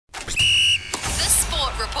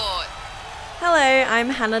Hello, I'm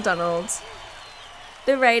Hannah Donald.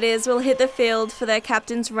 The Raiders will hit the field for their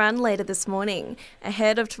captain's run later this morning,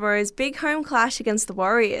 ahead of tomorrow's big home clash against the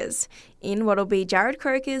Warriors, in what'll be Jarrod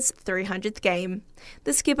Croker's 300th game.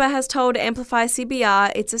 The skipper has told Amplify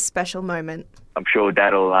CBR it's a special moment. I'm sure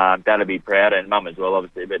Dad'll be proud, and Mum as well,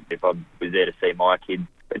 obviously. But if I was there to see my kid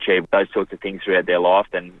achieve those sorts of things throughout their life,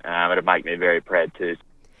 then it'd make me very proud too.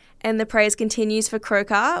 And the praise continues for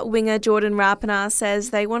Croker. Winger Jordan Rapana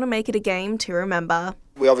says they want to make it a game to remember.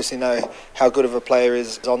 We obviously know how good of a player he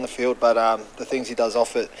is on the field, but the things he does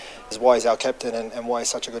off it is why he's our captain and why he's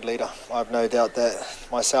such a good leader. I have no doubt that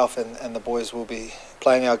myself and the boys will be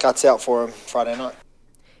playing our guts out for him Friday night.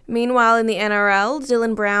 Meanwhile, in the NRL,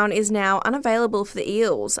 Dylan Brown is now unavailable for the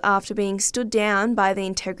Eels after being stood down by the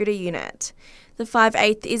Integrity Unit. The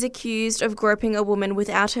 5'8" is accused of groping a woman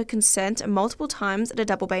without her consent multiple times at a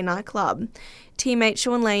Double Bay nightclub. Teammate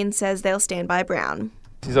Sean Lane says they'll stand by Brown.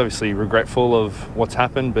 He's obviously regretful of what's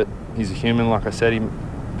happened, but he's a human, like I said.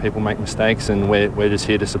 People make mistakes and we're just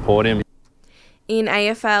here to support him. In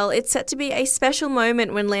AFL, it's set to be a special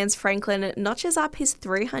moment when Lance Franklin notches up his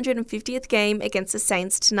 350th game against the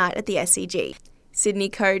Saints tonight at the SCG. Sydney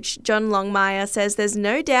coach John Longmire says there's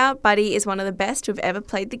no doubt Buddy is one of the best who've ever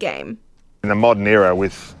played the game. In the modern era,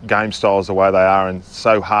 with game styles the way they are and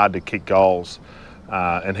so hard to kick goals,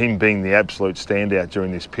 and him being the absolute standout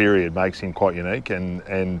during this period makes him quite unique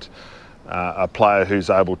and a player who's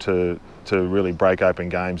able to really break open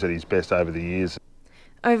games at his best over the years.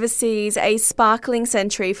 Overseas, a sparkling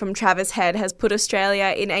century from Travis Head has put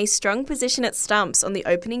Australia in a strong position at stumps on the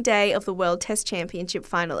opening day of the World Test Championship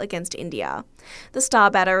final against India. The star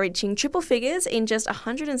batter reaching triple figures in just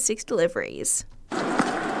 106 deliveries.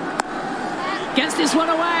 Gets this one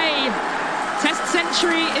away. Test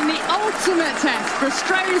century in the ultimate test for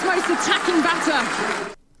Australia's most attacking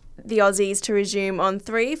batter. The Aussies to resume on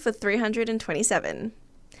 3 for 327.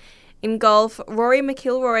 In golf, Rory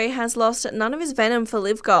McIlroy has lost none of his venom for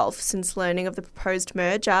LIV Golf since learning of the proposed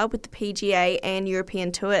merger with the PGA and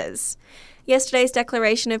European Tours. Yesterday's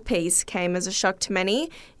declaration of peace came as a shock to many,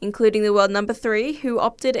 including the world number 3, who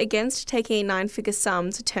opted against taking a 9-figure sum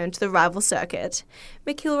to turn to the rival circuit.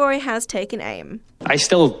 McIlroy has taken aim. I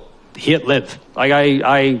still hate LIV.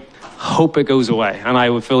 I hope it goes away, and I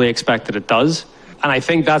would fully expect that it does. And I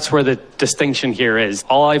think that's where the distinction here is.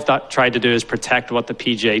 All I've tried to do is protect what the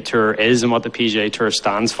PGA Tour is and what the PGA Tour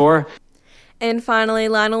stands for. And finally,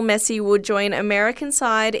 Lionel Messi would join American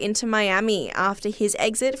side Inter Miami after his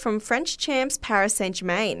exit from French champs Paris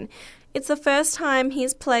Saint-Germain. It's the first time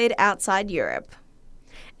he's played outside Europe.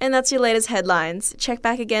 And that's your latest headlines. Check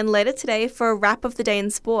back again later today for a wrap of the day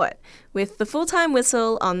in sport with the full-time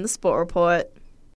whistle on the Sport Report.